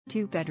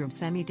Two-bedroom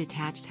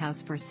semi-detached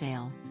house for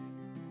sale.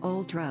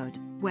 Old Road,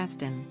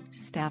 Weston,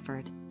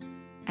 Stafford.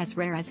 As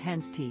rare as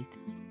hen's teeth.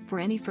 For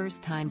any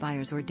first-time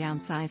buyers or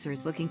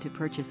downsizers looking to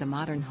purchase a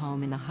modern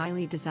home in the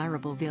highly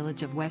desirable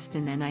village of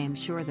Weston, then I am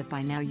sure that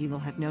by now you will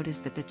have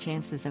noticed that the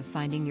chances of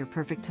finding your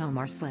perfect home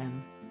are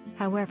slim.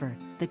 However,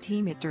 the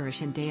team at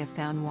Durish and Day have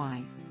found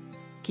why.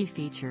 Key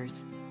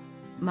features.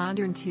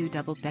 Modern 2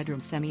 double-bedroom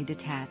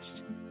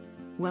semi-detached.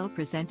 Well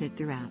presented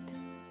throughout.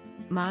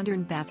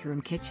 Modern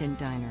bathroom, kitchen,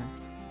 diner.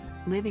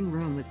 Living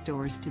room with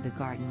doors to the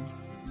garden.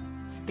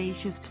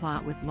 Spacious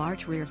plot with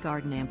large rear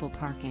garden, ample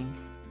parking.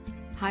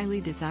 Highly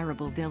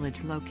desirable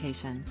village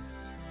location.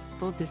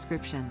 Full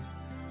description.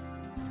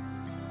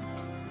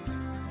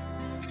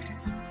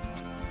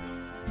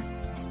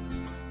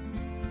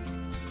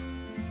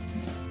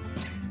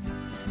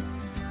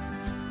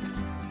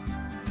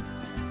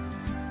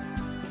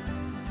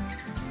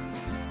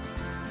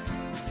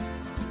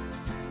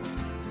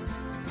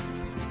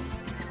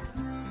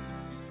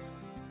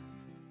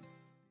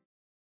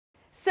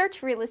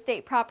 Search real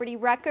estate property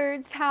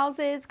records,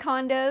 houses,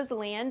 condos,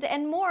 land,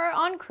 and more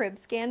on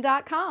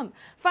cribscan.com.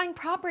 Find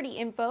property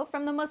info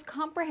from the most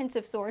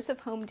comprehensive source of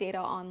home data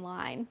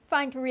online.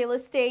 Find real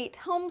estate,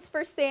 homes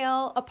for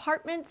sale,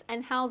 apartments,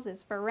 and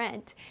houses for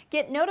rent.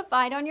 Get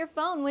notified on your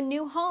phone when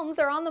new homes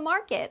are on the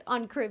market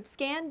on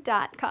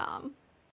cribscan.com.